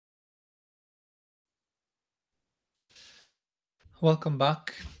Welcome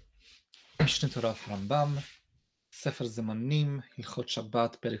back. משנה תורת הרמב"ם, ספר זמנים, הלכות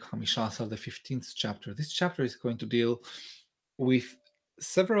שבת, פרק 15, the 15th chapter. This chapter is going to deal with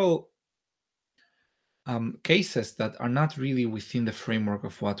several cases that are not really within the framework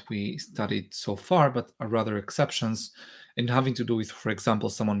of what we studied so far, but are rather exceptions, and having to do with, for example,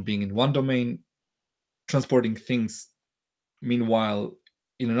 someone being in one domain, transporting things, meanwhile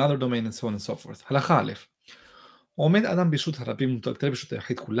in another domain, and so on and so forth. הלכה א', עומד אדם ברשות הרבים ומטלטל ברשות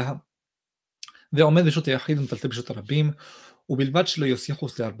היחיד כולה, ועומד ברשות היחיד ומטלטל ברשות הרבים, ובלבד שלא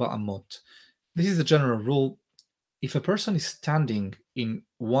יוסיחוס לארבע אמות. This is a general rule. If a person is standing in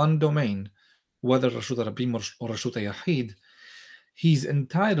one domain, whether רשות הרבים or רשות היחיד, he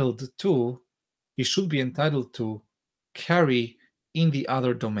should be entitled to carry in the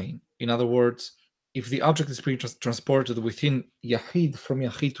other domain. In other words, if the object is being transported within Yahid, from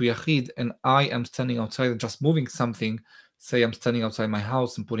Yahid to Yahid, and I am standing outside and just moving something, say I'm standing outside my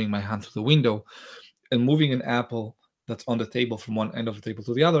house and putting my hand through the window and moving an apple that's on the table from one end of the table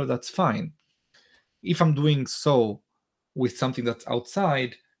to the other, that's fine. If I'm doing so with something that's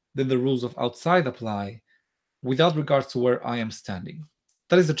outside, then the rules of outside apply without regard to where I am standing.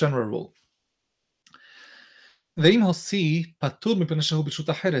 That is the general rule. ואם הוציא פטור מפני שהוא ברשות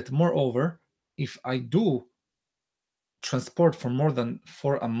אחרת. Moreover, if I do transport for more than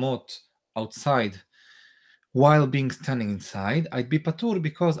 4 amot outside while being standing inside, I'd be patur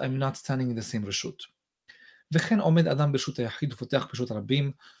because I'm not standing in the same רשות. וכן עומד אדם ברשות היחיד ופותח ברשות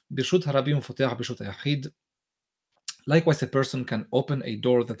הרבים, ברשות הרבים ופותח ברשות היחיד. Likewise, a person can open a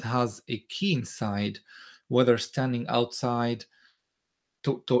door that has a key inside, whether standing outside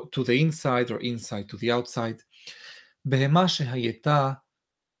to the inside or inside to the outside. בהמה שהייתה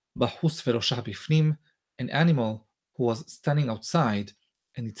בחוץ וראשה בפנים, an animal who was standing outside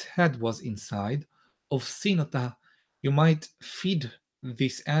and its head was inside, אופסין אותה, you might feed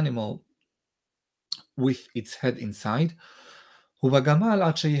this animal with its head inside, ובגמל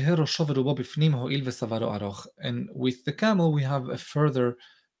עד שיהיה ראשו ורובו בפנים הואיל וסברו ארוך. And with the camel we have a further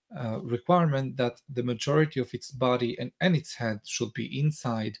requirement that the majority of its body and its head should be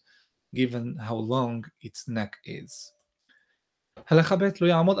inside, given how long its neck is. הלכה ב' לא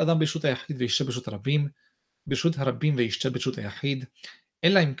יעמוד אדם ברשות היחיד וישתה ברשות הרבים, ברשות הרבים וישתה ברשות היחיד,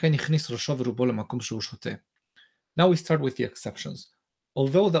 אלא אם כן יכניס ראשו ורובו למקום שהוא שותה. Now we start with the exceptions.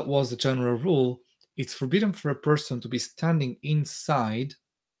 Although that was a general rule, it's forbidden for a person to be standing inside.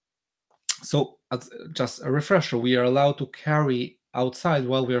 So, just a refresher, we are allowed to carry outside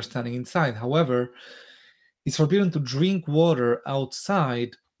while we are standing inside. However, it's forbidden to drink water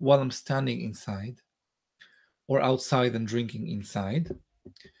outside while I'm standing inside, or outside and drinking inside.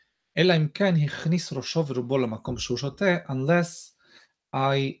 אלא אם כן הכניס ראשו ורובו למקום שהוא שותה, unless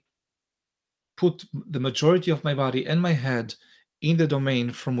I put the majority of my body and my head in the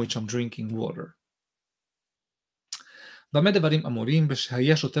domain from which I'm drinking water. במה דברים אמורים?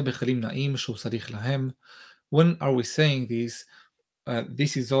 בשהיה שותה בכלים נאים שהוא צריך להם. When are we saying this?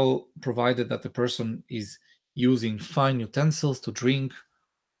 This is all provided that the person is using fine utensils to drink.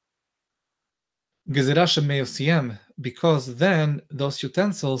 גזירה שמיוסיים, because then those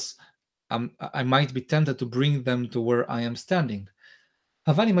utensils, I might be tempted to bring them to where I am standing.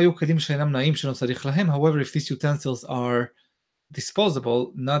 אבל אם היו כלים שאינם נאים שלא צריך להם, however, if these utensils are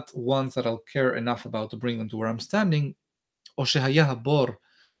disposable, not ones that I'll care enough about to bring them to where I'm standing, או שהיה הבור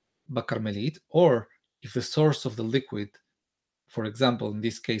בכרמלית, or if the source of the liquid, for example, in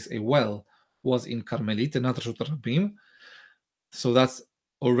this case, a well, was in Carmelit and not רשות הרבים, so that's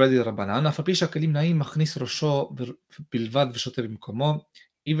already רבנן, אף על פי שהכלים נאים מכניס ראשו בלבד ושותה במקומו,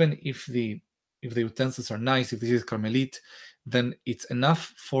 even if the utensils are nice, if this is Carmelit, then it's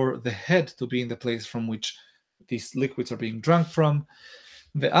enough for the head to be in the place from which these liquids are being drunk from.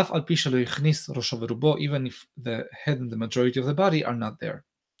 ואף על פי שלא יכניס ראשו ורובו, even if the head and the majority of the body are not there.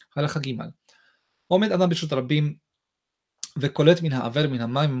 הלכה ג' עומד אדם ברשות הרבים וקולט מן העבר מן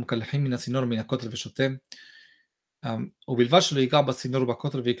המים ומקלחים מן הצינור מן הכותל ושותה, ובלבד שלא ייגע בצינור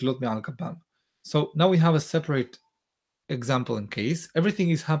ובכותל ויקלוט מעל גבם. So now we have a separate example and case. Everything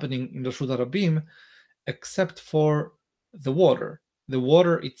is happening in רשות הרבים except for the water. The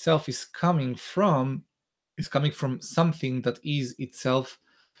water itself is coming from something that is itself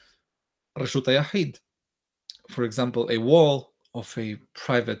רשות היחיד. For example, a wall of a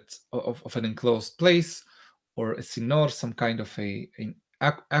private, of an enclosed place, or a sinor, some kind of an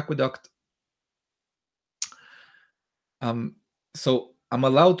aqueduct. So I'm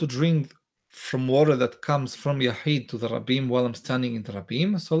allowed to drink from water that comes from Yahid to the Rabim while I'm standing in the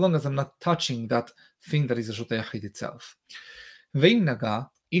Rabim, so long as I'm not touching that thing that is רשות היחיד itself. ואם נגע,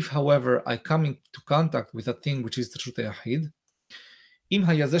 if however I come into contact with a thing which is the רשות היחיד, אם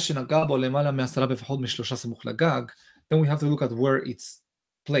היה זה שנגע בו למעלה מ10 ופחות מ3 סמוך לגג, then we have to look at where it's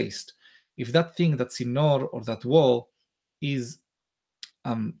placed. If that thing, that צינור or that wall is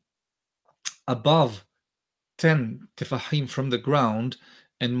above 10 tefahim from the ground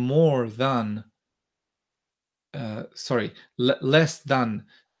and more than less than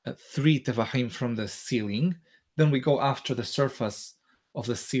 3 tefahim from the ceiling, then we go after the surface of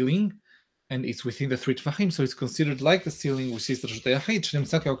the ceiling and it's within the 3 tefahim, so it's considered like the ceiling, which is רשות היחיד,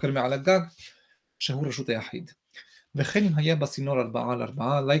 שנמצא כעוקר מעל הגג, שהוא רשות היחיד. וכן אם היה בסינור 4 על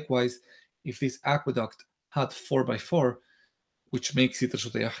 4, likewise, if this aqueduct had 4 by 4, which makes it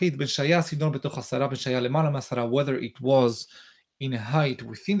רשות היחיד, בין שהיה הסינור בתוך 10, בין שהיה למעלה מ10, whether it was in a height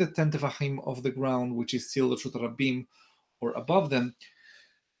within the 10 tefahim of the ground, which is still רשות הרבים, or above them,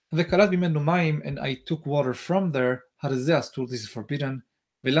 וקלט ממנו מים, and I took water from there, הרי זה אסור, this is forbidden,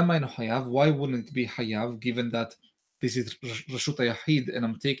 ולמה אינו חייב? Why wouldn't it be חייב, given that this is רשות היחיד, and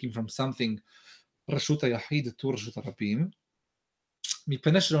I'm taking from something רשות היחיד to רשות הרבים?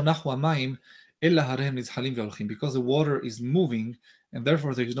 מפני שלא נחו המים, אלא הרי הם נזחלים והולכים, because the water is moving, and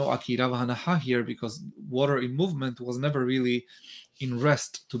therefore there is no עקירה והנחה here, because water in movement was never really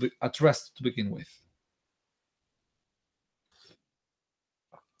at rest to begin with.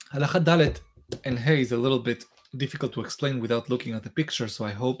 הלכה ד' and Hey is a little bit difficult to explain without looking at the picture, so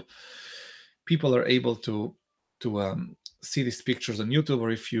I hope people are able to see these pictures on YouTube,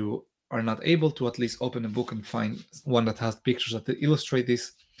 or if you are not able to, at least open a book and find one that has pictures that illustrate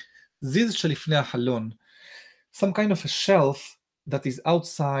this. זיז שלפני החלון, some kind of a shelf that is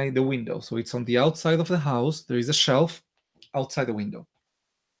outside the window. So it's on the outside of the house, there is a shelf outside the window.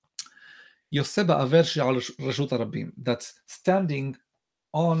 יוסה בעבר שעל רשות הרבים, that's standing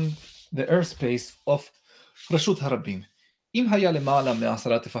on the airspace of רשות הרבים. אם היה למעלה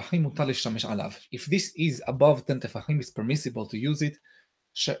מ10 טפחים, מותר להשתמש עליו. If this is above 10 טפחים, it's permissible to use it.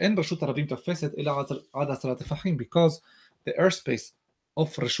 שאין רשות הרבים תופסת אלא עד 10 טפחים, because the airspace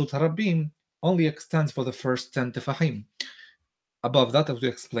of רשות הרבים only extends for the first 10 טפחים. Above that, as we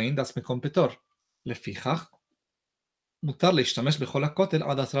explained, that's מקום פטור. לפיכך, מותר להשתמש בכל הכותל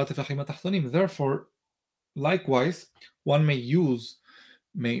עד 10 טפחים התחתונים. Therefore, likewise, one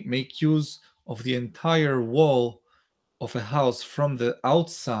may make use of the entire wall of a house from the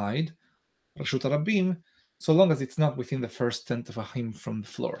outside, רשות הרבים, so long as it's not within the first 10 טפחים from the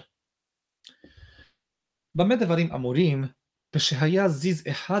floor. במה דברים אמורים? בשהיה זיז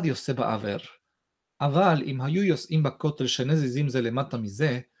אחד יוסה בעבר, אבל אם היו יוסעים בכותל שני זיזים זה למטה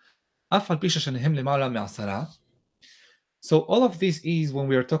מזה, אף על פי ששניהם למעלה מ10. So all of this is when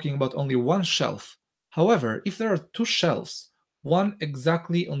we are talking about only one shelf. However, if there are two shelves, one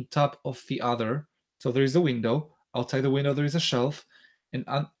exactly on top of the other, so there is a window, outside the window there is a shelf, and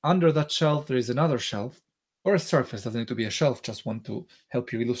under that shelf there is another shelf, or a surface, doesn't need to be a shelf, just want to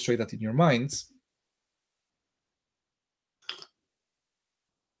help you illustrate that in your minds.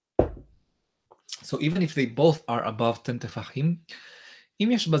 So even if they both are above 10 טפחים, אם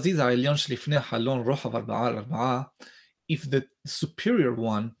יש בזיז העליון שלפני החלון רוחב 4 על 4, if the superior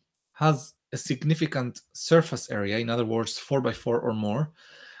one has a significant surface area, in other words 4 by 4 or more,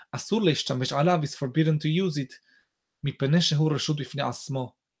 אסור להשתמש עליו, is forbidden to use it, מפני שהוא רשות בפני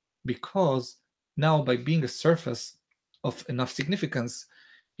עצמו, because now by being a surface of enough significance,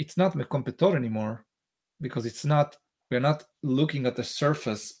 it's not מקום פטור anymore, because we're not looking at the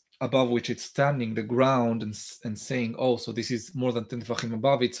surface above which it's standing, the ground, and saying, oh, so this is more than 10 tefachim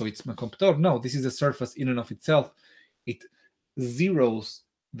above it, so it's מקום פטור. No, this is a surface in and of itself. It zeroes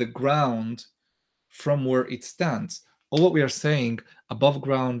the ground from where it stands. All what we are saying, above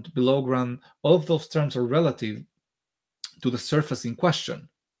ground, below ground, all of those terms are relative to the surface in question,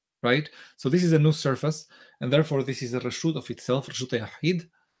 right? So this is a new surface, and therefore this is a reshut of itself, reshut היחיד,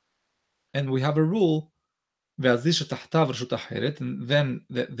 and we have a rule, והזיז שתחתיו רשות אחרת, and then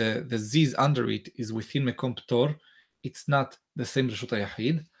the ziz under it is within מקום פטור, it's not the same רשות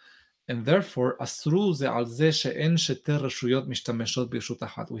היחיד, and therefore אסרו זה על זה שאין שתי רשויות משתמשות ברשות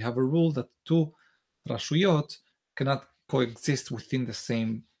אחת. We have a rule that two רשויות cannot coexist within the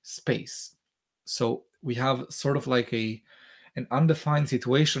same space. So we have sort of like an undefined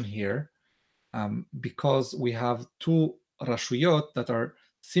situation here, because we have two rashuyot that are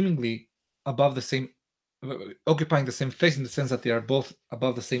seemingly above the same, occupying the same place in the sense that they are both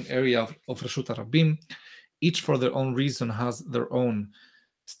above the same area of Rashut HaRabim. Each for their own reason has their own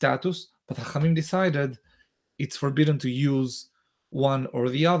status, but Chachamim decided it's forbidden to use one or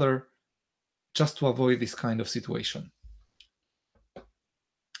the other just to avoid this kind of situation.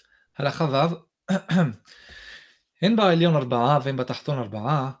 הלכה ו' הן בעליון 4 והן בתחתון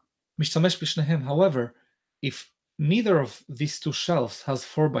 4, משתמש בשניהם. However, if neither of these two shelves has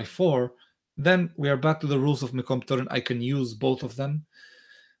 4x4, then we are back to the rules of מקום פטור and I can use both of them.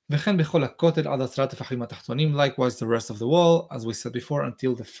 וכן בכל הכותל עד 10 טפחים התחתונים, likewise the rest of the wall, as we said before,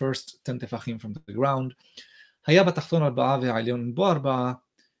 until the first 10 טפחים from the ground. היה בתחתון 4 והעליון בו 4,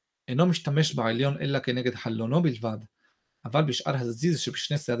 אינו משתמש בעליון אלא כנגד חלונו בלבד, אבל בשאר הזיז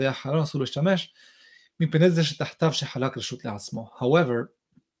שבשני צדדי החלון אסור להשתמש, מפני זה שתחתיו שחלק רשות לעצמו. However,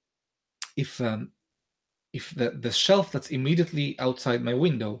 if the shelf that's immediately outside my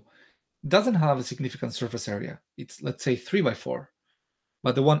window doesn't have a significant surface area, it's let's say 3x4,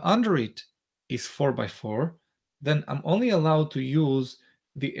 but the one under it is 4x4, then I'm only allowed to use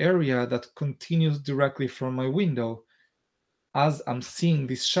the area that continues directly from my window, as I'm seeing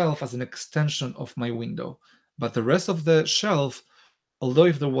this shelf as an extension of my window. But the rest of the shelf, although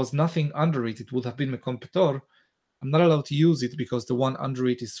if there was nothing under it, it would have been מקום פטור, I'm not allowed to use it because the one under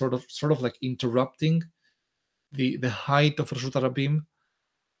it is sort of like interrupting the height of Reshut HaRabim,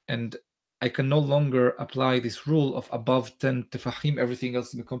 and I can no longer apply this rule of above 10 tefachim, everything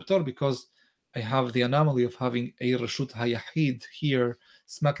else is מקום פטור, because I have the anomaly of having a Reshut HaYahid here,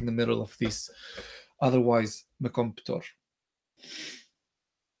 smack in the middle of this, otherwise מקום פטור.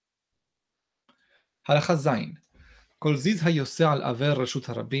 הלכה זין, כל זיז היוסע על עבר רשות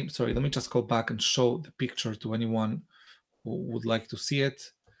הרבים. Sorry, let me just go back and show the picture to anyone who would like to see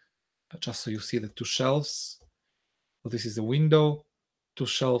it, just so you see the two shelves. So this is the window, two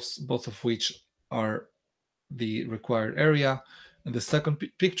shelves, both of which are the required area. And the second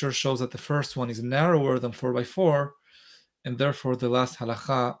picture shows that the first one is narrower than 4x4, and therefore the last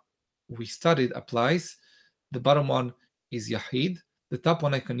halacha we studied applies. The bottom one is Yahid. The top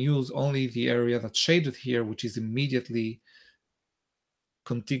one I can use only the area that's shaded here, which is immediately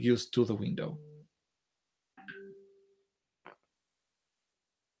contiguous to the window.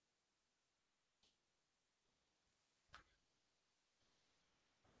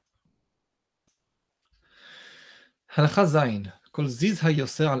 הלכה זין, כל זיז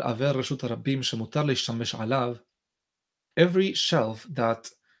היוסע על עבר רשות הרבים שמותר להשתמש עליו, every shelf that,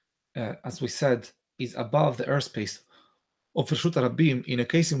 as we said, is above the airspace of רשות הרבים, in a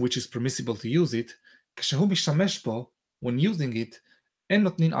case in which it's permissible to use it, כשהוא משתמש בו, when using it, אין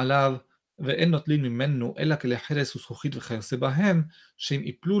נותנים עליו ואין נוטלים ממנו, אלא כלי חרס וזכוכית וכיוצא בהם, שהם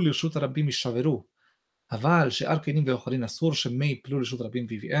יפלו לרשות הרבים יישברו. אבל שאר כלים ואוכלים אסור שמי יפלו לרשות הרבים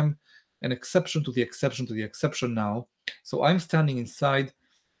VVM, an exception to the exception to the exception now. So I'm standing inside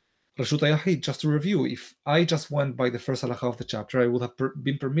Reshut HaYahid. Just to review, if I just went by the first halacha of the chapter, I would have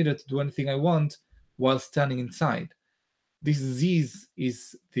been permitted to do anything I want while standing inside. This ziz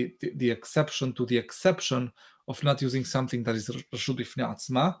is the exception to the exception of not using something that is Reshut Bifnei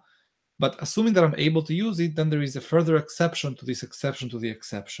Atzma. But assuming that I'm able to use it, then there is a further exception to this exception to the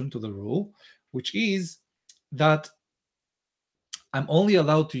exception to the rule, which is that I'm only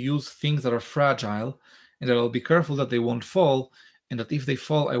allowed to use things that are fragile, and that I'll be careful that they won't fall, and that if they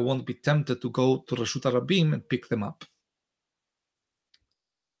fall, I won't be tempted to go to Reshut HaRabim and pick them up.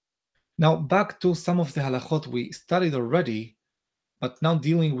 Now back to some of the halachot we studied already, but now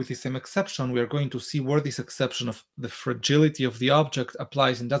dealing with the same exception, we are going to see where this exception of the fragility of the object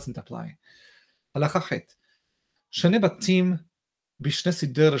applies and doesn't apply. הלכה ח' שני בתים בשני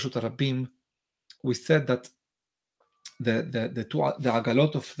צידי רשות הרבים, we said that the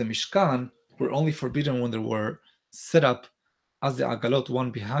agalot of the Mishkan were only forbidden when they were set up as the agalot, one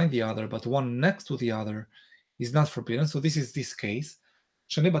behind the other, but one next to the other is not forbidden. So this is this case.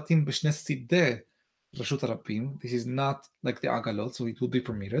 שני בתים בשני צידי רשות הרבים. This is not like the agalot, so it will be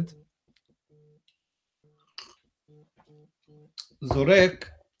permitted. זורק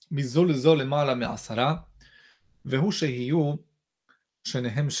מזו לזו למעלה מעשרה, והוא שיהיו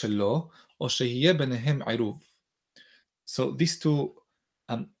שניהם שלו, או שיהיה ביניהם עירוב. So these two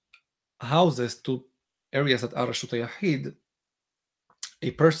houses, two areas that are Reshut HaYahid,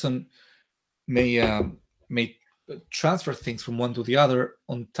 a person may transfer things from one to the other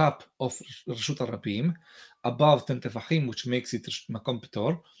on top of Reshut HaRabim, above 10 tefachim, which makes it מקום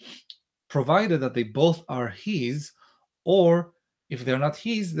פטור, provided that they both are his, or if they're not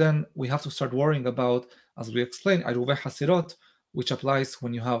his, then we have to start worrying about, as we explained, עירובי חסירות, which applies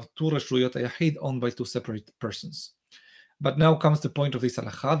when you have two Reshut HaYahid owned by two separate persons. But now comes the point of this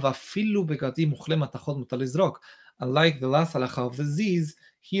halacha. ואפילו בגדים וכלי מתכות מותר לזרוק. Unlike the last halacha of the ziz,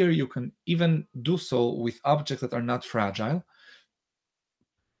 here you can even do so with objects that are not fragile.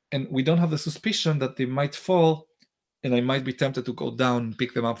 And we don't have the suspicion that they might fall, and I might be tempted to go down and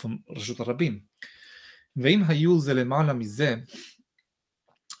pick them up from רשות הרבים. ואם היו זה למעלה מזה,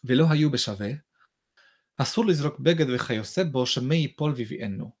 ולא היו בשווה, אסור לזרוק בגד וכיוצא בו שמי ייפול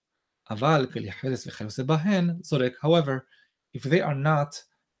ויביאנו. אבל כלי חרס וכיוצא בהן זורק. However, if they are not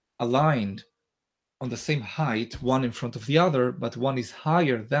aligned on the same height, one in front of the other, but one is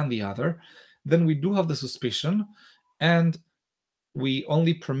higher than the other, then we do have the suspicion, and we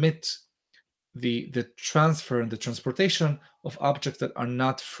only permit the transfer and the transportation of objects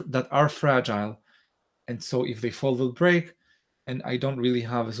that are fragile. And so if they fall, they'll break, and I don't really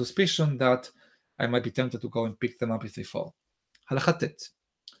have a suspicion that I might be tempted to go and pick them up if they fall. הלכה ט'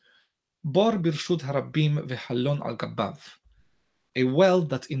 בור ברשות הרבים וחלון על גביו. A well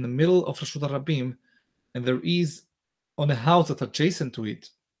that's in the middle of רשות הרבים, and there is on a house that's adjacent to it,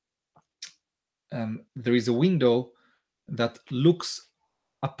 there is a window that looks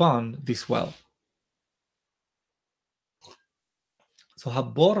upon this well. So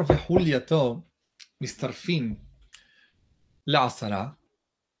הבור וחולייתו מצטרפים לעשרה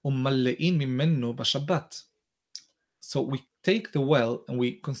ומלאים ממנו בשבת. So we take the well and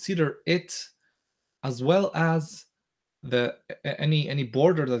we consider it as well as any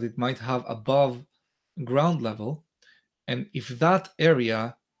border that it might have above ground level, and if that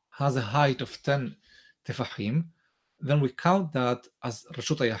area has a height of 10 tefahim, then we count that as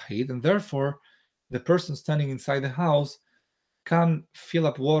Rashut HaYahid, and therefore the person standing inside the house can fill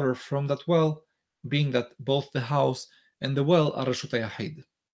up water from that well, being that both the house and the well are Rashut HaYahid.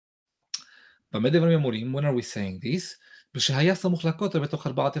 When are we saying this? So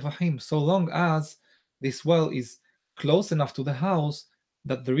long as this well is close enough to the house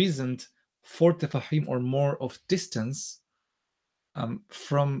that there isn't 4 tefahim or more of distance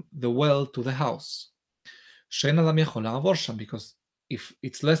from the well to the house. Because if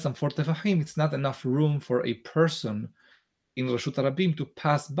it's less than 4 tefahim, it's not enough room for a person in Rashut HaRabim to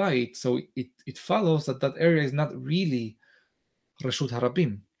pass by it. So it follows that that area is not really Rashut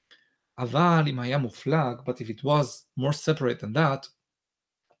HaRabim. But if it was more separate than that,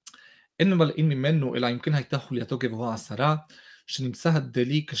 then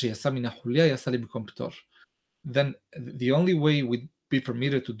the only way we'd be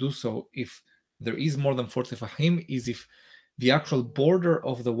permitted to do so if there is more than 4 tefahim is if the actual border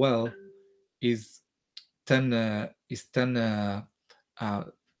of the well is 10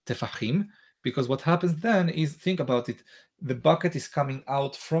 tefahim, because what happens then is, think about it, the bucket is coming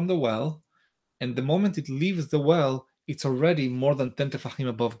out from the well, and the moment it leaves the well, it's already more than 10 tefahim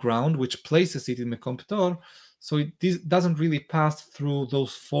above ground, which places it in Mekom Ptor, so it doesn't really pass through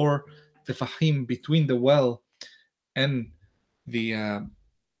those 4 tefahim between the well and the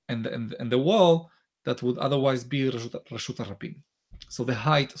wall that would otherwise be Rashut HaRabim. So the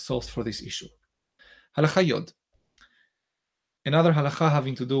height solves for this issue. Halacha Yod. Another halacha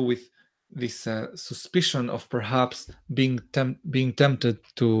having to do with this suspicion of perhaps being tempted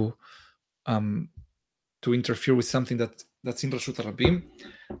to interfere with something that's in Rashut HaRabim.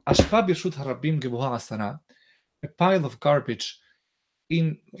 Ashpa b'Rashut HaRabim gevuha asara. A pile of garbage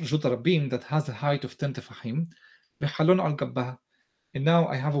in Rashut HaRabim that has a height of 10 tefahim. V'chalon al gabbah. And now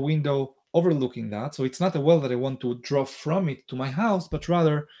I have a window overlooking that. So it's not a well that I want to draw from it to my house, but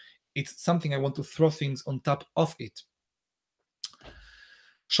rather it's something I want to throw things on top of it.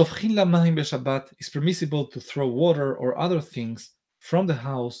 Shofchin lamayim b'Shabbat is permissible to throw water or other things from the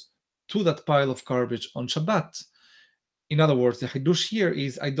house to that pile of garbage on Shabbat. In other words, the Hidush here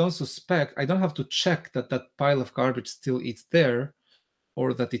is I don't have to check that that pile of garbage still is there,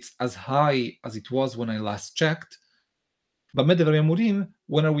 or that it's as high as it was when I last checked. When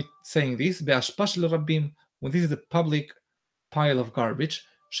are we saying this? When this is a public pile of garbage,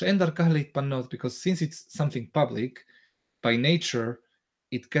 because since it's something public, by nature,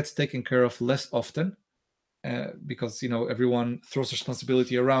 it gets taken care of less often, because everyone throws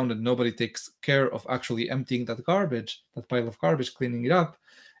responsibility around and nobody takes care of actually emptying that pile of garbage, cleaning it up,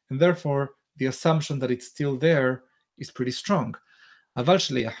 and therefore the assumption that it's still there is pretty strong. But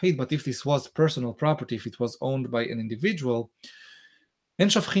if this was personal property, if it was owned by an individual,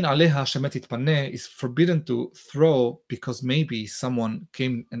 is forbidden to throw because maybe someone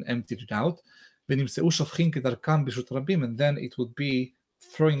came and emptied it out, and then it would be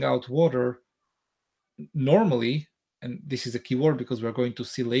throwing out water normally, and this is a key word because we're going to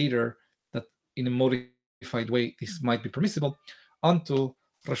see later that in a modified way this might be permissible, onto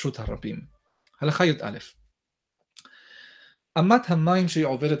Rashut HaRabim. Halacha Yud Aleph. אמת המים שהיא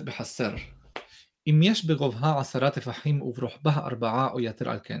עוברת בחסר, אם יש בגובהה 10 טפחים וברוחבה 4 או יתר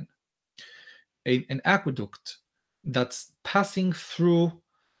על כן. An aqueduct that's passing through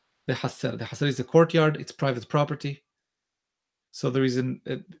the Hasser. The Hasser is a courtyard, it's private property. So there is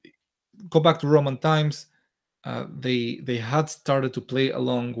go back to Roman times, they had started to play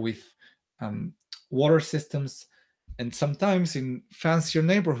along with water systems, And sometimes in fancier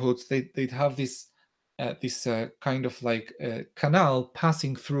neighborhoods, they'd have this kind of like canal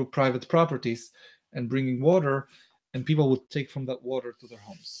passing through private properties and bringing water, and people would take from that water to their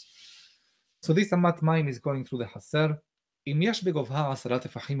homes. So this amat מים is going through the חסר. אם יש בגובהה 10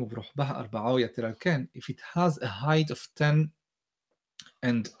 טפחים וברוחבה 4 יתר על כן, if it has a height of 10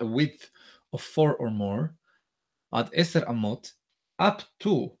 and a width of 4 or more, עד 10 אמות, up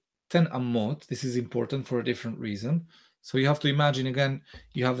to 10 amot. This is important for a different reason. So you have to imagine again,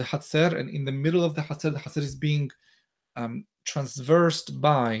 you have the Hatzer, and in the middle of the Hatzer is being transversed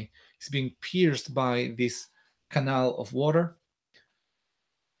by, is being pierced by this canal of water.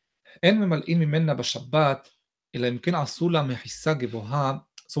 אין ממלאים ממנה בשבת, אלא אם כן עשו לה מחיסה גבוהה.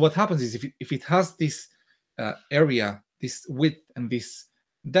 So what happens is if it has this area, this width and this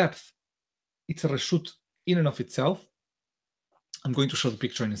depth, it's a reshut in and of itself. I'm going to show the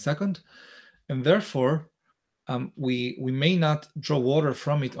picture in a second. And therefore, we may not draw water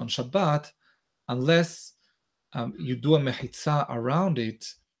from it on Shabbat unless you do a mechitza around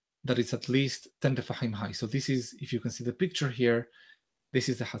it that is at least 10 tefachim high. So this is, if you can see the picture here, this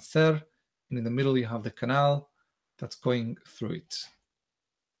is the Hatzer, and in the middle you have the canal that's going through it.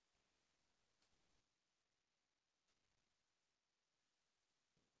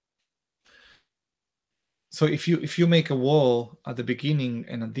 So if you make a wall at the beginning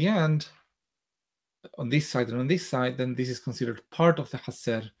and at the end, on this side and on this side, then this is considered part of the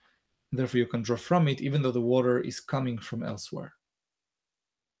Hatzer. Therefore, you can draw from it, even though the water is coming from elsewhere.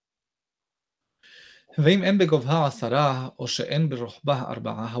 However,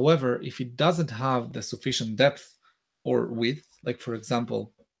 if it doesn't have the sufficient depth or width, like for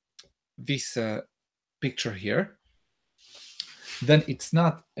example, this picture here, then it's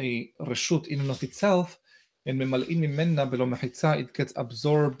not a reshut in and of itself, and it gets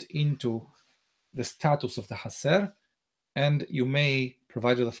absorbed into the status of the Haser, and you may,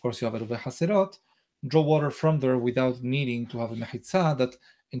 provided of course you have a Ruvei Haserot, draw water from there without needing to have a Mechitza that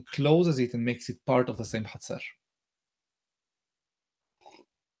encloses it and makes it part of the same Hatzer.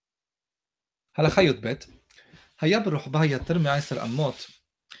 הלכה י"ב, היה ברוחבה יותר מ10 אמות,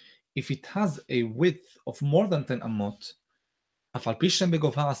 if it has a width of more than 10 אמות, אף על פי שם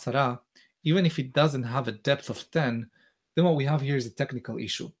בגובה 10, even if it doesn't have a depth of 10, then what we have here is a technical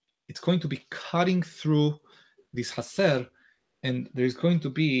issue. It's going to be cutting through this Haser, and there's going to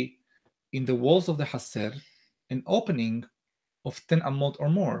be in the walls of the Haser an opening of 10 amot or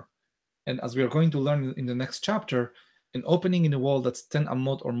more. And as we are going to learn in the next chapter, an opening in a wall that's 10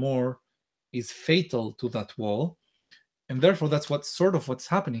 amot or more is fatal to that wall. And therefore, that's what's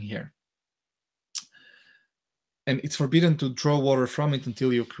happening here. And it's forbidden to draw water from it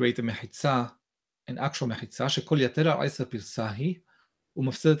until you create a mechitza, an actual mechitza, שכל יתר על 10 פרסה היא,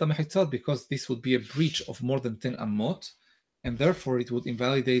 ומפסיד את because this would be a breach of more than 10 amot, and therefore it would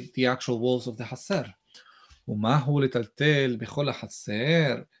invalidate the actual walls of the Haser. ומהו לטלטל בכל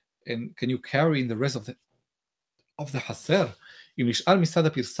החצר? And can you carry in the rest of the Haser? אם נשאר מצד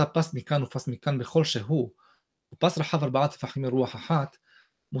הפרסה פס מכאן ופס מכאן בכל שהוא, ופס רחב 4 טפחים מרוח אחת,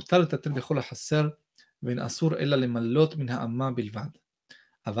 מותר לטלטל בכל החסר, ואין אסור אלא למלות מן האמה בלבד.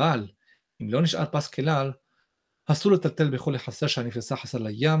 אבל, אם לא נשאר פס כלל, אסור לטלטל בכל החסר שהנפרסה חסר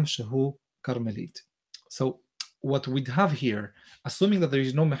לים, שהוא כרמלית. So, what we'd have here, assuming that there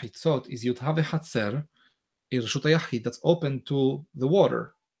is no mechitzot, is you'd have a hatzer, a reshut hayachid, that's open to the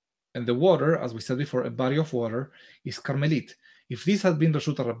water. And the water, as we said before, a body of water, is karmelit. If this had been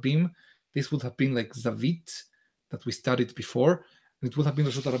Reshut HaRabim, this would have been like Zavit, that we studied before, and it would have been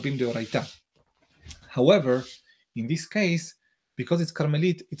Reshut HaRabim Deoraita. However, in this case, because it's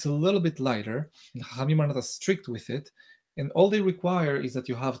Carmelit, it's a little bit lighter, and Chachamim are not as strict with it, and all they require is that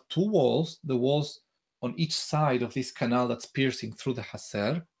you have two walls, the walls on each side of this canal that's piercing through the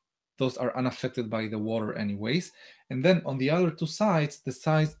Haser. Those are unaffected by the water anyways. And then on the other two sides, the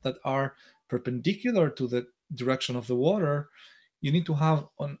sides that are perpendicular to the direction of the water, you need to have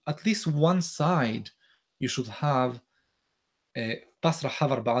on at least one side, you should have a pas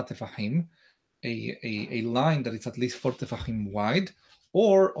rahav arba'a tefahim, a line that is at least 4 tefahim wide,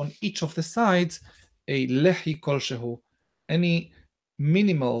 or on each of the sides, a lehi kol shehu, any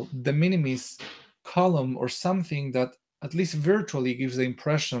minimal, de minimis column or something that at least virtually gives the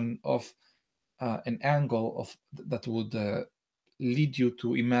impression of an angle of that would lead you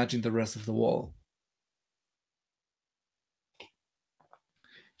to imagine the rest of the wall.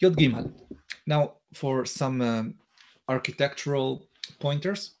 Yod Gimel. Now, for some architectural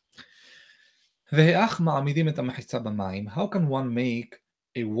pointers. How can one make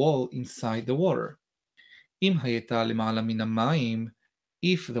a wall inside the water?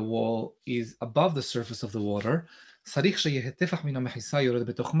 If the wall is above the surface of the water, צריך שיהיה טפח מן המחיסה יורד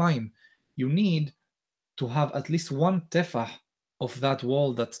בתוך מים. You need to have at least one tefach of that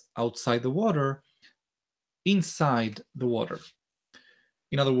wall that's outside the water inside the water.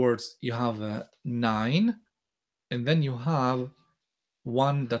 In other words, you have a 9 and then you have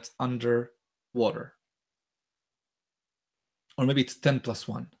one that's under water. Or maybe it's 10 plus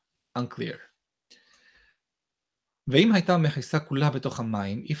 1, unclear. ואם הייתה המחיסה כולה בתוך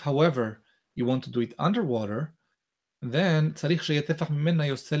המים, if however you want to do it underwater, then צריך שיהיה טפח ממנה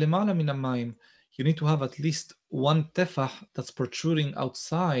יוצא למעלה מן המים. You need to have at least one טפח that's protruding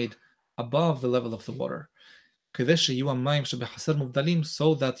outside above the level of the water. כדי שיהיו המים שבחסר מובדלים,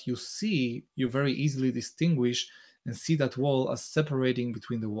 so that you very easily distinguish and see that wall as separating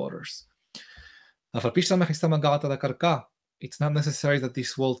between the waters. אף על פי שהמחיסה מגעת עד הקרקע, it's not necessary that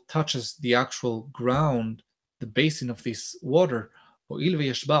this wall touches the actual ground, the basin of this water. הואיל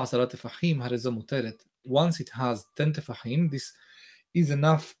ויש בה 10 טפחים, הרי זו מותרת. Once it has 10 טפחים, this is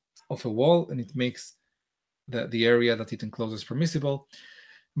enough of a wall and it makes the area that it encloses permissible.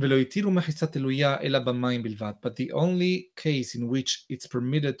 ולא התירו מחיצה תלויה אלא במים בלבד. But the only case in which it's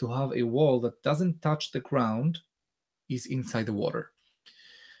permitted to have a wall that doesn't touch the ground is inside the water.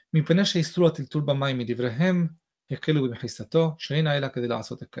 מפני שאיסרו הטלטול במים מדבריהם, הקלו במחיצתו, שאינה אלא כדי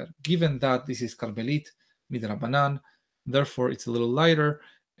לעשות היכר. Given that this is קרבלית מדרבנן, therefore it's a little lighter,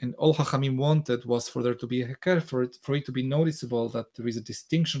 and all Chachamim wanted was for there to be a היכר, for it to be noticeable that there is a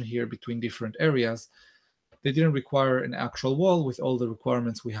distinction here between different areas. They didn't require an actual wall with all the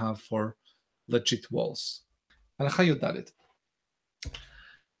requirements we have for legit walls. הלכה י"ד.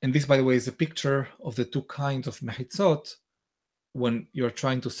 And this, by the way, is a picture of the two kinds of mechitzot when you're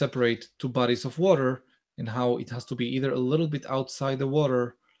trying to separate two bodies of water and how it has to be either a little bit outside the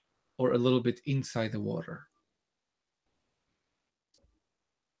water or a little bit inside the water.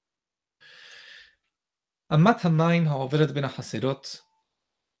 אמת המים העוברת בין החסרות,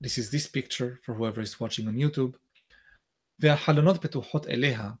 this is this picture for whoever is watching on YouTube, והחלונות פתוחות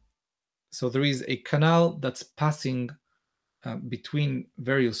אליה, so there is a canal that's passing between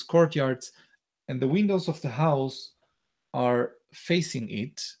various courtyards and the windows of the house are facing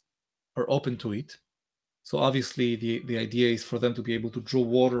it or open to it. So obviously the idea is for them to be able to draw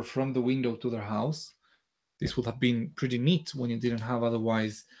water from the window to their house. This would have been pretty neat when you didn't have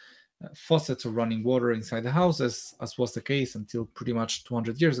otherwise faucets or running water inside the houses, as was the case until pretty much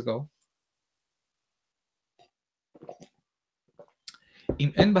 200 years ago.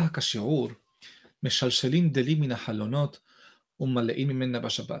 אם אין בה כשיעור, משלשלים דלים מן החלונות ומלאים ממנה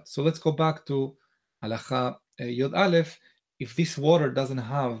בשבת. So let's go back to הלכה יוד א', if this water doesn't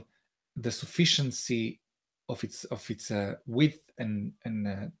have the sufficiency of its width and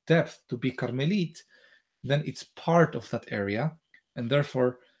depth to be Carmelite, then it's part of that area, and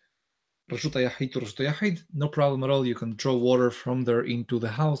therefore Rashut HaYachid to Rashut HaYachid, no problem at all, you can draw water from there into the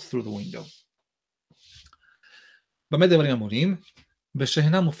house through the window. במה דברים אמורים?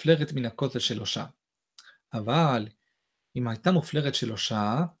 ושאינה מופלגת מן הכותל שלושה. אבל אם הייתה מופלגת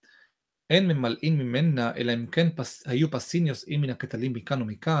שלושה, אין ממלאים ממנה, אלא אם כן היו פסים יוצאים מן הכתלים מכאן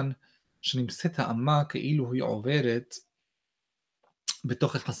ומכאן, שנמצאת האמה כאילו היא עוברת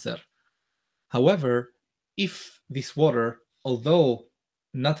בתוך החסר. However, if this water, although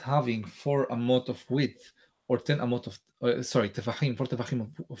not having 4 amot of width or 10 amot of, tefachim, 4 tefachim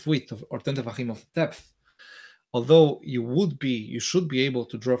of width or 10 tefachim of depth, although you should be able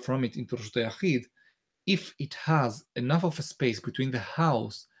to draw from it into Rashut HaYachid, if it has enough of a space between the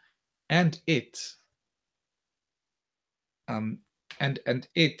house and it,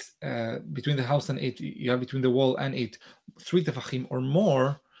 between the house and it, you have between the wall and it 3 tefachim or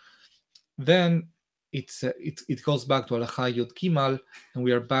more, then it goes back to Halacha Yod Gimal, and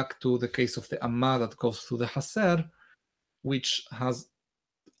we are back to the case of the Amma that goes through the Haser, which has,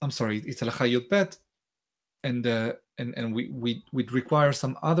 it's Halacha Yod Bet, and we'd require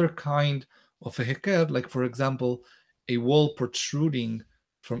some other kind of a heker, like for example, a wall protruding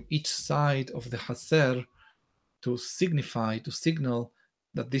from each side of the Haser to signal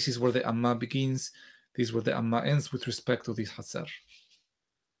that this is where the Amma begins, this is where the Amma ends with respect to this Haser.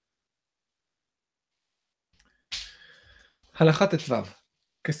 Halakha Tetvav.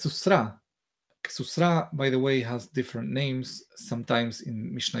 Kesusra. Kesusra, by the way, has different names. Sometimes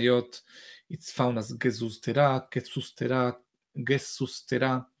in Mishnayot, it's found as Gezuztera, Kesustera,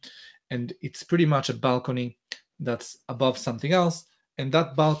 Gesustera, and it's pretty much a balcony that's above something else, and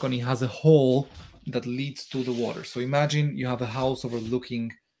that balcony has a hole that leads to the water. So imagine you have a house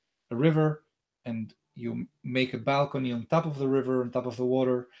overlooking a river, and you make a balcony on top of the river, on top of the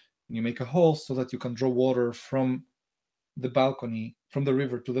water, and you make a hole so that you can draw water from the balcony, from the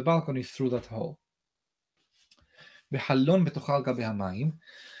river to the balcony through that hole. וחלון בתוכה על גבי המים,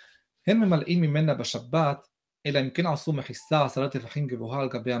 הם ממלאים ממנה בשבת, אלא אם כן עשו מחיסה 10 טפחים גבוהה על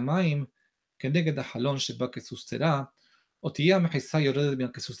גבי המים, כנגד החלון שבה כסוסתרה, או תהיה המחיסה יורדת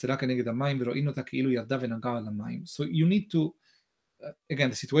מהכסוסתרה כנגד המים, ורואים אותה כאילו ירדה ונגעה על המים. So you need to, again,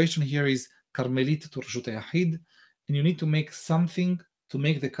 the situation here is כרמלית to רשות היחיד, and you need to make something to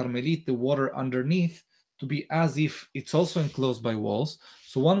make the כרמלית, the water underneath, to be as if it's also enclosed by walls.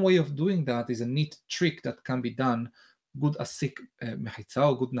 So one way of doing that is a neat trick that can be done, good asik mechitza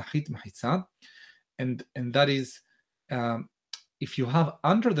or good nachit mechitza, and that is if you have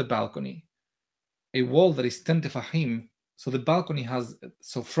under the balcony a wall that is 10 tefahim, so the balcony has,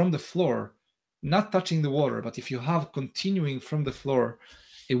 so from the floor, not touching the water, but if you have continuing from the floor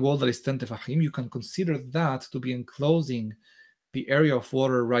a wall that is 10 tefahim, you can consider that to be enclosing the area of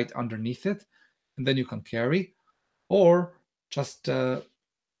water right underneath it, and then you can carry, or just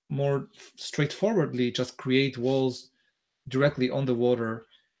more straightforwardly, just create walls directly on the water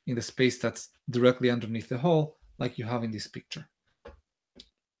in the space that's directly underneath the hole, like you have in this picture.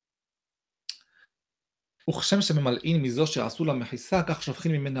 וכשם שממלאים מזו שעשו לה מחיסה, כך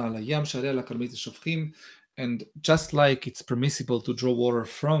שופכים ממנה על הים, שעליה לכרמלית השופכים, and just like it's permissible to draw water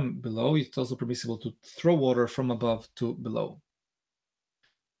from below, it's also permissible to throw water from above to below.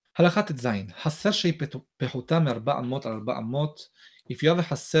 הלכה ט"ז, חסר שהיא פחותה מ4 אמות על 4 אמות, if you have a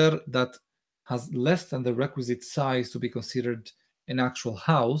חסר that has less than the requisite size to be considered an actual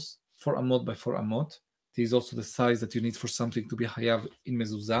house, 4 אמות by 4 אמות, this is also the size that you need for something to be חייב in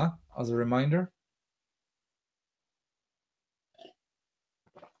מזוזה, as a reminder.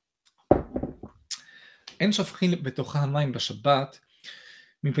 אין שופכין בתוכה המים בשבת,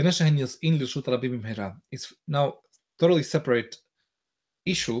 מפני שהן יוצאים לרשות הרבים במהרה. It's now totally separate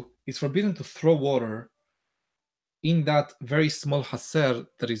issue. It's forbidden to throw water in that very small haser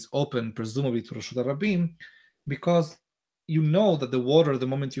that is open, presumably to Rashut HaRabim, because you know that the water, the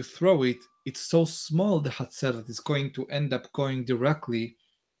moment you throw it, it's so small, the haser, that it's going to end up going directly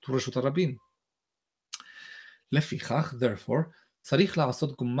to Rashut HaRabim. לפיכך, therefore, צריך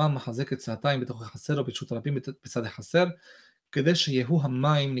לעשות גומה מחזקת צעתיים בתוך החסר או ברשות הרבים בצד החסר, כדי שיהיו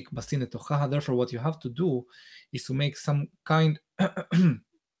המים נקבסים לתוכה. Therefore, what you have to do is to make some kind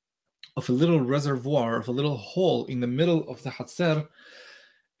of a little reservoir, of a little hole in the middle of the hatzer,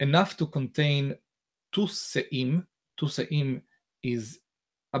 enough to contain 2 se'im. 2 se'im is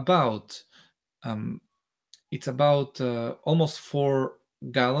about, it's about almost 4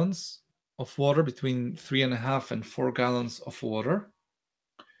 gallons of water, between 3.5 and 4 gallons of water.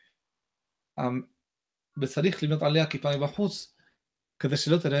 וצריך לבנות עליה כיפה מבחוץ, כדי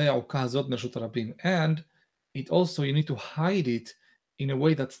שלא תראה העוקה הזאת מרשות הרבים. And it also, you need to hide it in a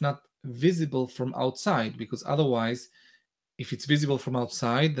way that's not visible from outside, because otherwise, if it's visible from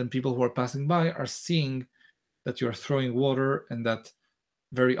outside, then people who are passing by are seeing that you are throwing water, and that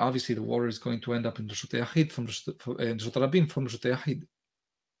very obviously the water is going to end up in רשות היחיד, from רשות הרבים, from רשות היחיד.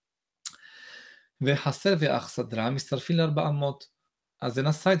 וחסר ואכסדרה מצטרפים ל4 אמות. As an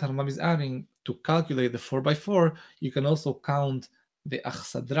aside, Harmam is adding, to calculate the 4x4, you can also count the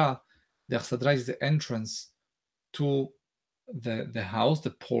achsadra. The achsadra is the entrance to the house, the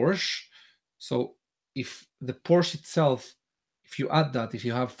porch. So if the porch itself, if you add that, if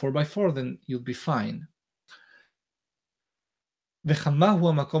you have 4x4, then you'll be fine. וכמה הוא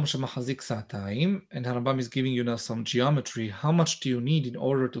המקום שמחזיק סעתיים, and Harambam is giving you now some geometry. How much do you need in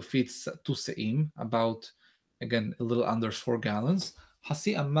order to fit 2 se'im? About, again, a little under 4 gallons.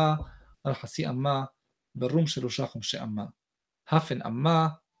 חצי אמה על חצי אמה ברום של 3 חומשי אמה. half an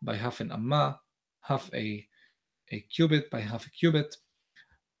amma by half an amma, half a cubit by half a cubit,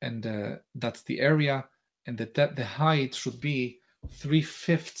 and that's the area, and the height should be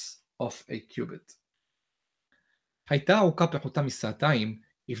 3/5 of a cubit. הייתה העוקה פחותה מסעתיים,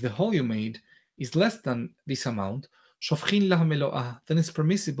 if the hole you made is less than this amount, שופכין לה מלואה, then it's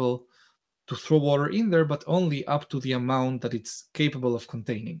permissible to throw water in there, but only up to the amount that it's capable of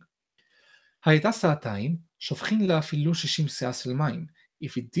containing. הייתה סעתיים, שופכין לה אפילו 60 סאה של מים.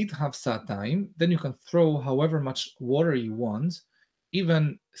 If it did have סעתיים, then you can throw however much water you want,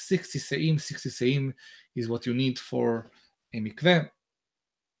 even 60 se'im. 60 se'im is what you need for a mikveh.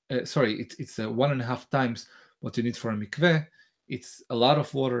 Sorry, it's 1.5 times what you need for a mikveh. It's a lot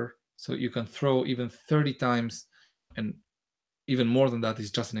of water, so you can throw even 30 times, and even more than that is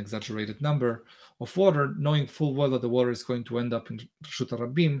just an exaggerated number of water, knowing full well that the water is going to end up in Rashut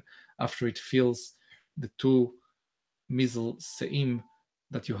HaRabim after it fills the 2 mizl se'im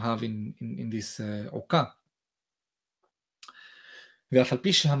that you have in this עוקה. ואף על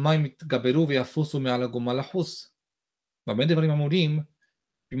פי שהמים יתגברו ויפוסו מעל הגומה לחוס. במה דברים אמורים?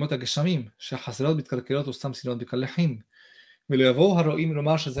 בימות הגשמים, שהחסרות מתקלקלות וסתם סילון מקלחים. ולא יבואו הרועים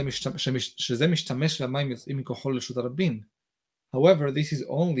לומר שזה משתמש והמים יוצאים מכוחו לרשות הרבים. However, this is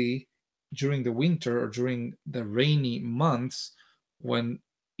only during the winter or during the rainy months when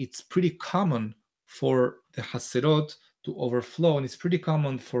it's pretty common for the haserot to overflow, and it's pretty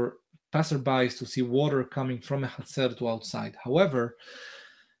common for passerbys to see water coming from a haser to outside. However,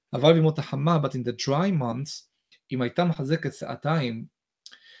 but in the dry months, אם הייתה מחזקת סעתיים,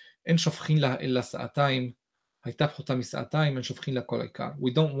 אין שופכין לה אלא סעתיים, הייתה פחותה מסעתיים, אין שופכין לה כל העיקר.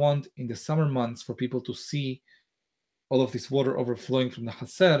 We don't want in the summer months for people to see all of this water overflowing from the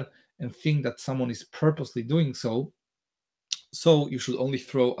haser and think that someone is purposely doing so. So you should only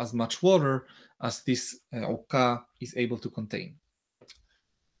throw as much water as this עוקה is able to contain.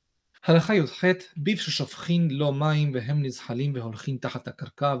 הלכה י"ח, ביב ששופכין לו מים והם נזחלים והולכים תחת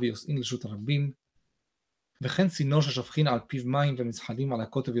הקרקע ויוסעים לרשות הרבים, וכן צינור ששופכין על פיו מים ומזחלים על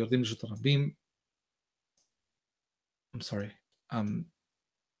הקוטב ויורדים לרשות הרבים. I'm sorry.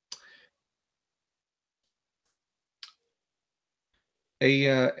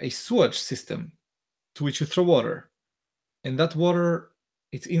 A sewage system to which you throw water, and that water,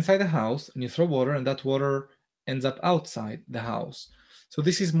 it's inside the house, and you throw water, and that water ends up outside the house. So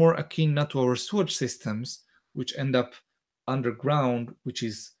this is more akin not to our sewage systems, which end up underground, which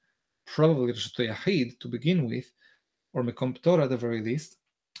is probably Reshut Yahid to begin with, or Mekom Torah at the very least.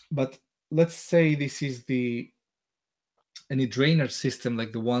 But let's say this is any drainage system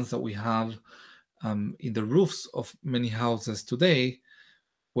like the ones that we have in the roofs of many houses today,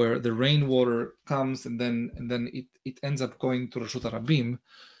 where the rainwater comes and then it ends up going to Reshut Rabim.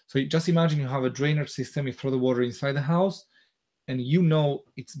 So you just imagine you have a drainage system, you throw the water inside the house, and you know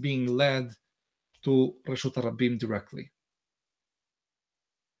it's being led to Reshut Rabim directly.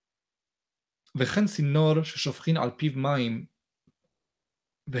 וכן צינור ששופכין על פיו מים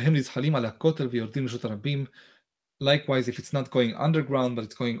והם נזחלים על הכותל ויורדים לרשות הרבים. Likewise, if it's not going underground, but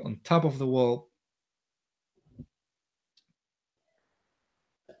it's going on top of the wall.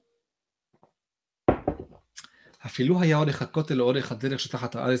 אפילו היה אורך הכותל או אורך הדרך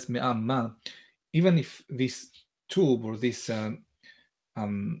שתחת הארץ 100 אמה, even if this tube or this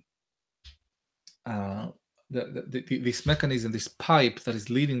this mechanism, this pipe that is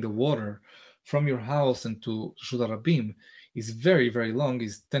leading the water from your house and to Reshut Rabim is very, very long,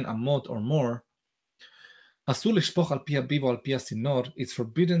 is 10 amot or more, אסור לשפוך על פי הביב או על פי הסינור, it's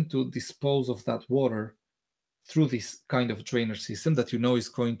forbidden to dispose of that water through this kind of drainage system that you know is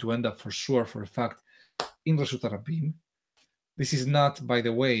going to end up for sure, for a fact, in Reshut Rabim. This is not, by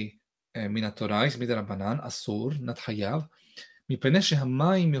the way, מן התורה, is מדרבנן, אסור, not חייב, מפני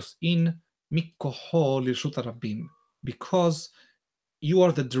שהמים יוצאים מכוחו לרשות הרבים, because you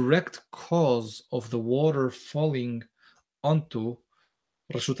are the direct cause of the water falling onto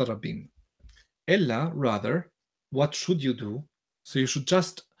Reshut Rabim. Ella, rather, what should you do? So you should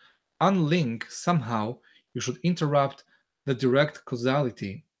just unlink somehow, you should interrupt the direct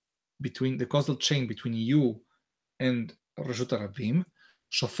causality between the causal chain between you and Reshut Rabim.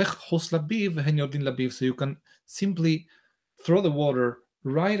 שופך חוץ לביב והן יורדין לביב. So you can simply throw the water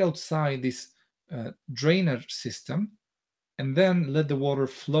right outside this drainage system and then let the water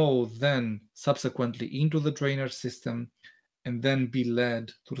flow then subsequently into the drainage system and then be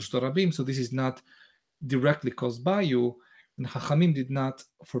led to Reshut Rabim. So this is not directly caused by you, and Chachamim did not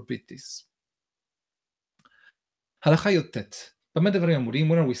forbid this. Halakha Yotet.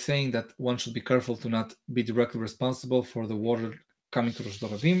 When are we saying that one should be careful to not be directly responsible for the water coming to Reshut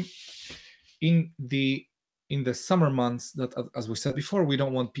Rabim? In the summer months, that, as we said before, we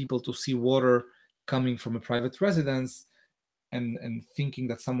don't want people to see water coming from a private residence and thinking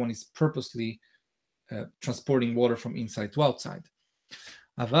that someone is purposely transporting water from inside to outside.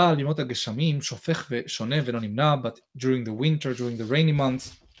 אבל בימות הגשמים שופך ושונה ולא נמנע, but during the winter, during the rainy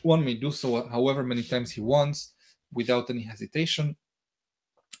months, one may do so however many times he wants, without any hesitation.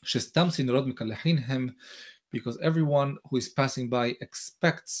 שסתם צינורות מקלחין הם, because everyone who is passing by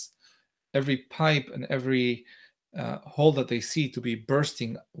expects every pipe and every hole that they see to be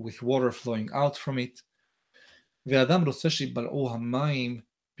bursting with water flowing out from it. ואדם רוצה שיבלעו המים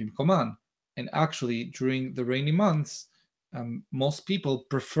במקומן. And actually, during the rainy months, most people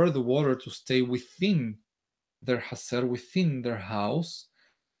prefer the water to stay within their haser, within their house,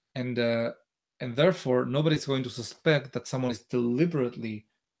 and therefore nobody's going to suspect that someone is deliberately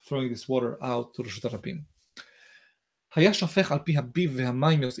throwing this water out to Reshut Rabim. היה שופך על פי הביב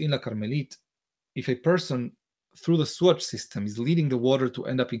והמים יוצאים לכרמלית. If a person through the sewage system is leading the water to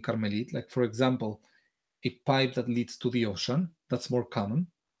end up in Carmelit, like for example, a pipe that leads to the ocean, that's more common,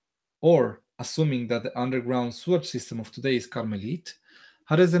 or assuming that the underground sewage system of today is Carmelit,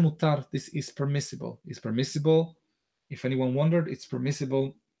 הרי זה מותר, this is permissible. It's permissible, if anyone wondered, it's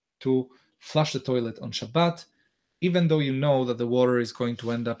permissible to flush the toilet on Shabbat, even though you know that the water is going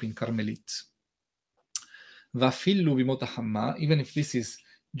to end up in Carmelit. ואפילו בימות החמה, even if this is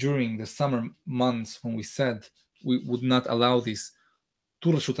during the summer months when we said we would not allow this to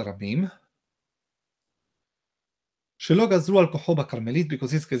רשות הרבים, שלא גזרו על כוחו בכרמלית,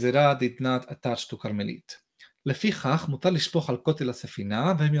 because his גזרה did not attach to כרמלית. לפיכך מותר לשפוך על כותל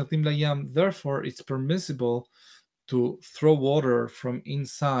הספינה והם יורדים לים. Therefore it's permissible to throw water from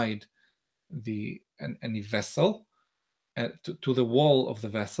inside any vessel to the wall of the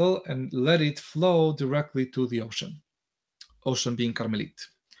vessel and let it flow directly to the ocean being כרמלית.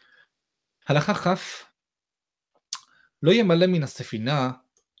 הלכה כ' לא ימלא מן הספינה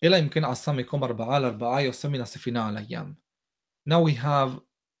אלא אם כן עשה מקום 4 על 4 יוצא מן הספינה על הים. Now we have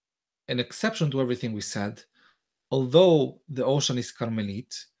an exception to everything we said. Although the ocean is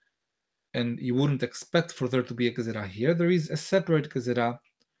Carmelit, and you wouldn't expect for there to be a gezerah here, there is a separate gezerah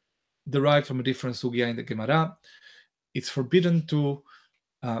derived from a different sugya in the Gemara. It's forbidden to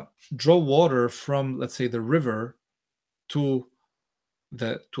draw water from, let's say, the river to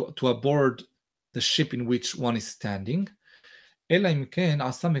aboard the ship in which one is standing. אלא אם כן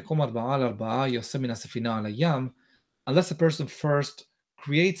עשה מקום 4 על 4 יוצא מן הספינה על הים, unless a person first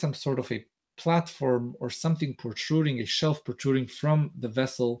creates some sort of a platform or something protruding, a shelf protruding from the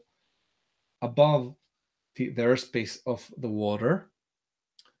vessel above the airspace of the water.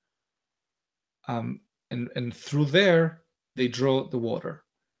 And through there, they draw the water.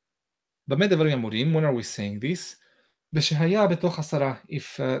 במה דברים אמורים? When are we saying this? בשהיה בתוך 10,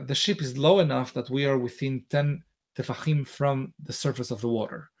 if the ship is low enough that we are within 10 tefachim from the surface of the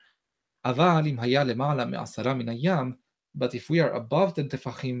water. אבל אם היה למעלה מ10 מן הים, but if we are above 10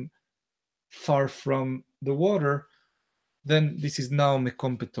 tefachim far from the water, then this is now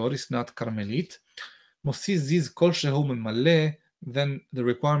מקום פטור, it's not Carmelit. מוציא זיז כלשהו ממלא, then the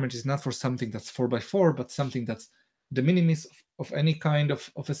requirement is not for something that's 4x4, but something that's the minimis of any kind of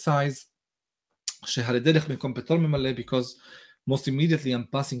a size. שהרי דרך מקום פטור ממלא, because most immediately I'm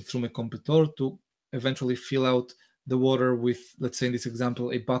passing through מקום פטור to eventually fill out the water with, let's say in this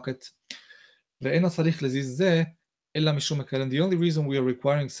example, a bucket. ואין צריך לזיז זה, אלא משום מקרן. The only reason we are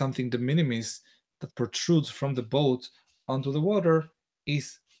requiring something de minimis that protrudes from the boat onto the water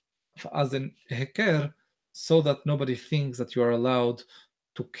is as an heker, so that nobody thinks that you are allowed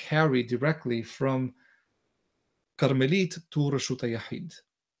to carry directly from Carmelit to רשות היחיד.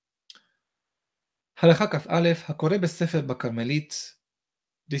 הלכה כ"א, הקורא בספר בכרמלית,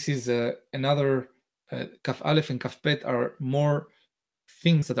 this is another, כ"א and כ"ב are more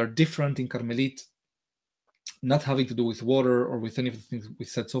things that are different in Carmelit, not having to do with water or with any of the things we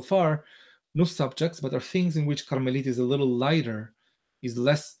said so far, no subjects, but are things in which Carmelit is a little lighter, is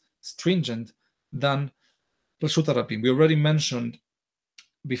less stringent than Rashut HaRabim. We already mentioned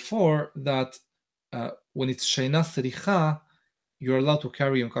before that when it's Sheina Sericha, you're allowed to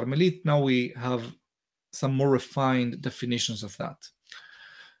carry on Carmelit. Now we have some more refined definitions of that.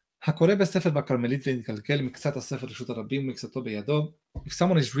 הקורא בספר בכרמלית להתקלקל מקצת הספר רשות הרבים ומקצתו בידו. If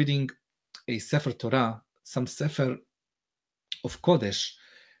someone is reading a Sefer Torah, some Sefer of Kodesh,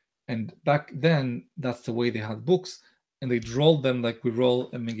 and back then that's the way they had books, and they'd roll them like we roll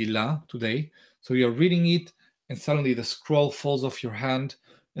a Megillah today. So you're reading it, and suddenly the scroll falls off your hand,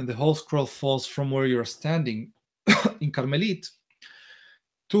 and the whole scroll falls from where you're standing in Carmelit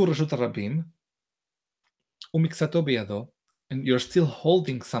to רשות הרבים, ומקצתו בידו, and you're still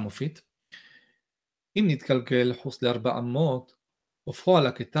holding some of it. אם נתקלקל חוץ ל4 אמות, הופכו על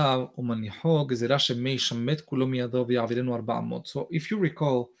הכתב ומניחו גזירה שמי ישמט כולו מידו ויעבירנו 4 אמות. So if you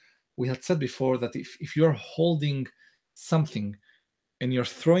recall, we had said before that if you're holding something and you're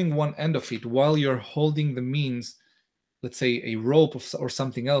throwing one end of it while you're holding the means, let's say a rope or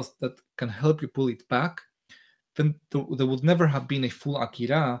something else that can help you pull it back, then there would never have been a full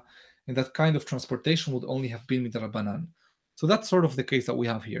akira, and that kind of transportation would only have been midrabanan. So that's sort of the case that we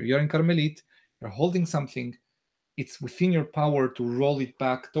have here. You're in Carmelit, you're holding something, it's within your power to roll it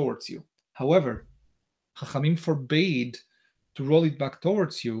back towards you. However, Chachamim forbade to roll it back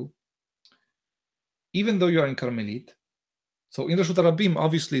towards you, even though you are in Carmelit. So in Rashut HaRabim,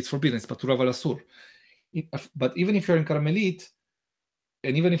 obviously it's forbidden, it's Patur Aval Asur. But even if you're in Carmelit,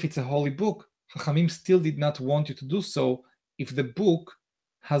 and even if it's a holy book, Chachamim still did not want you to do so if the book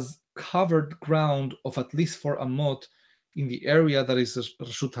has covered ground of at least 4 amot in the area that is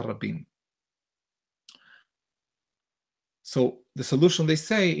Rashut HaRabim. So the solution, they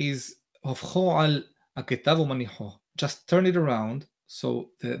say, is Hofcho al aketav umanicho. Just turn it around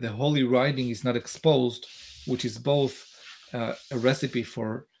so the holy writing is not exposed, which is both a recipe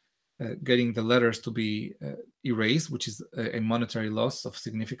for getting the letters to be erased, which is a monetary loss of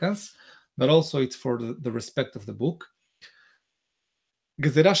significance, but also it's for the respect of the book.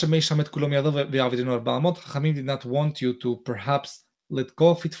 גזירה שמי שמת כולו מידו ויעבירנו 400, חכמים did not want you to perhaps let go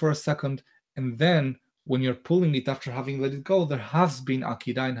of it for a second, and then when you're pulling it after having let it go, there has been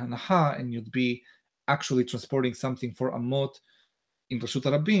akira in hanaha, and you'd be actually transporting something for amot in Rashut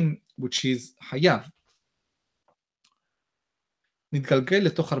Rabim, which is hayav. נתגלגל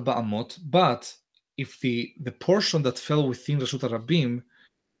לתוך 400, but if the portion that fell within Rashut Rabim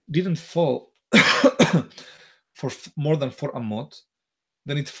didn't fall for more than 4 amot,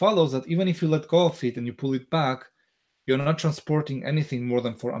 then it follows that even if you let go of it and you pull it back, you're not transporting anything more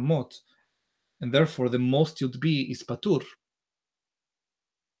than 4 amot, and therefore the most you'd be is patur.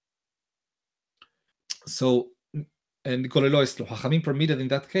 So, and Hachamim permitted in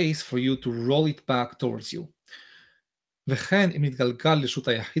that case for you to roll it back towards you. Likewise,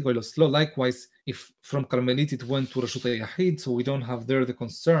 if from Carmelit it went to Rashut HaYachid, so we don't have there the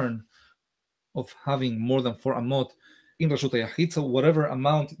concern of having more than 4 amot in Rashut HaYachid, so whatever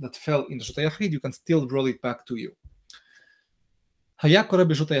amount that fell in Rashut HaYachid, you can still roll it back to you. However,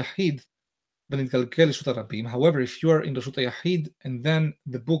 if you are in Rashut HaYachid and then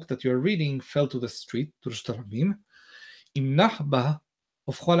the book that you are reading fell to the street, to Rashut HaRabim,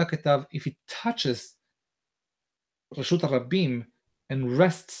 if it touches Rashut HaRabim and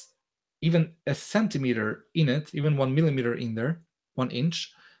rests even a centimeter in it, even 1 millimeter in there, 1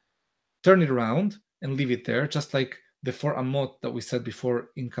 inch, turn it around and leave it there, just like the 4 amot that we said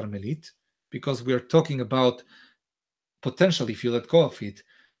before in Carmelit, because we are talking about potentially, if you let go of it,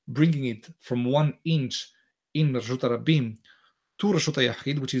 bringing it from 1 inch in Rashut HaRabim to Rashut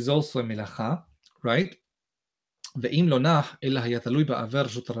HaYachid, which is also a melacha, right?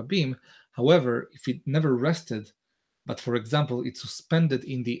 However, if it never rested, but for example, it's suspended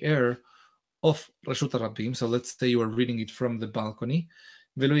in the air of Rashut HaRabim, so let's say you are reading it from the balcony,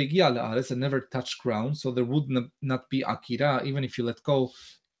 and never touched ground, so there would not be akira, even if you let go,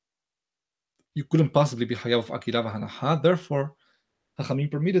 you couldn't possibly be hayav of akira v'hanaha. Therefore,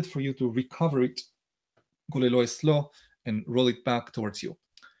 Hachamim permitted for you to recover it, golelo eslo, and roll it back towards you.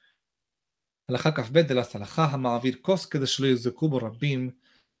 הלכה כ"ב דלת הלכה, המעביר כוס כדי שלא יזכו בו רבים.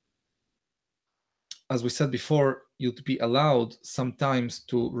 As we said before, you'd be allowed sometimes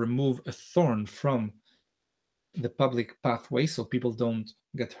to remove a thorn from the public pathway so people don't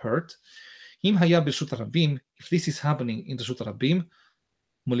get hurt. אם היה ברשות הרבים, if this is happening in רשות הרבים,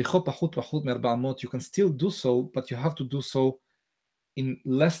 מוליכו פחות מ-400, you can still do so, but you have to do so in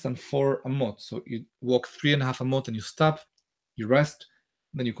less than 4 amot. So you walk 3.5 amot and you stop, you rest,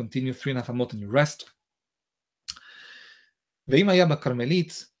 then you continue 3.5 amot and you rest. ואם היה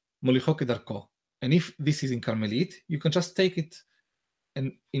בכרמלית, מוליכו כדרכו. And if this is in Carmelit, you can just take it.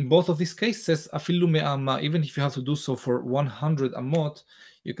 And in both of these cases, afilu me'ama, even if you have to do so for 100 amot,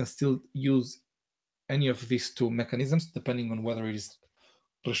 you can still use any of these 2 mechanisms, depending on whether it is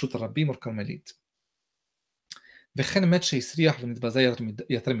Rashut HaRabim or Carmelit. וכן מת שהסריח ונתבזה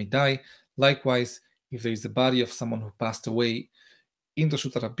יתר מדי, likewise, if there is a body of someone who passed away in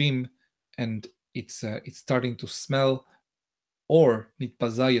Rashut HaRabim and it's starting to smell, or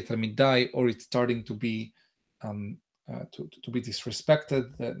nitbaza yeter midai, or it's starting to be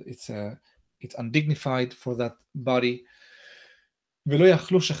disrespected, it's undignified for that body. ולא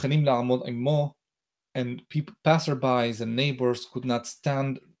יכלו שכנים לעמוד עמו, and people, passerbys and neighbors could not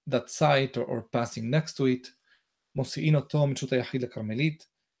stand that side or passing next to it. מוציאין אותו מרשות היחיד לכרמלית.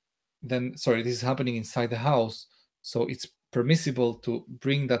 Then, sorry, this is happening inside the house, so it's permissible to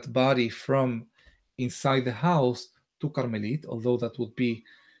bring that body from inside the house to Carmelit, although that would be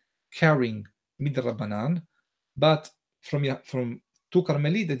carrying midrabanan, but from to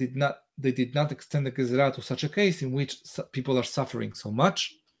Carmelit they did not extend the gezerah to such a case in which people are suffering so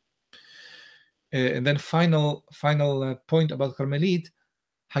much. And then final point about Carmelit,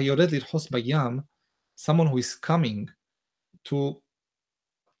 hayored lirchos bayam, someone who is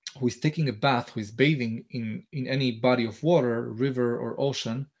taking a bath, who is bathing in any body of water, river or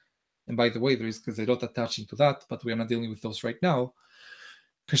ocean. And by the way, there is gezerot attaching to that, but we are not dealing with those right now.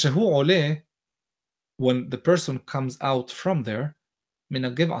 When the person comes out from there,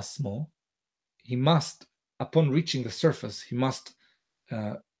 menagev asmo, he must, upon reaching the surface, he must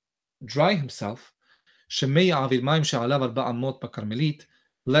dry himself,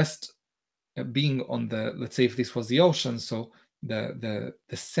 lest being on the, let's say if this was the ocean, so the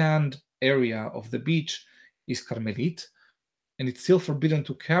sand area of the beach is Carmelit, and it's still forbidden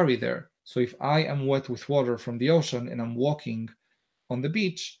to carry there. So if I am wet with water from the ocean and I'm walking on the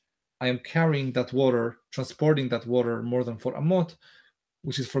beach, I am carrying that water, transporting that water more than 4 amot,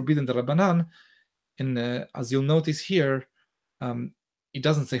 which is forbidden the Rabbanan. And as you'll notice here, it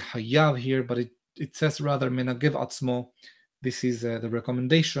doesn't say hayav here, but it says rather menagev atzmo. This is the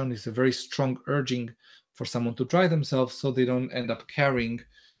recommendation. It's a very strong urging for someone to dry themselves so they don't end up carrying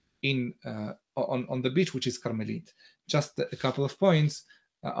in on the beach, which is Carmelit. Just a couple of points.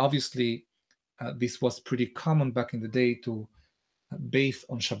 Obviously, this was pretty common back in the day to bathe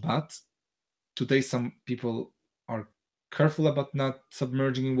on Shabbat. Today, some people are careful about not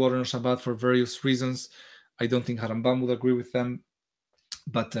submerging in water on Shabbat for various reasons. I don't think Harambam would agree with them,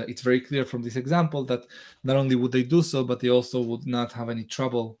 but it's very clear from this example that not only would they do so, but they also would not have any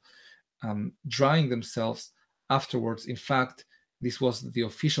trouble drying themselves afterwards. In fact, this was the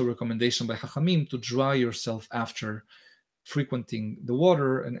official recommendation by Chachamim to dry yourself after frequenting the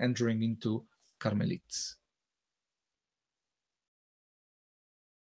water and entering into Carmelites.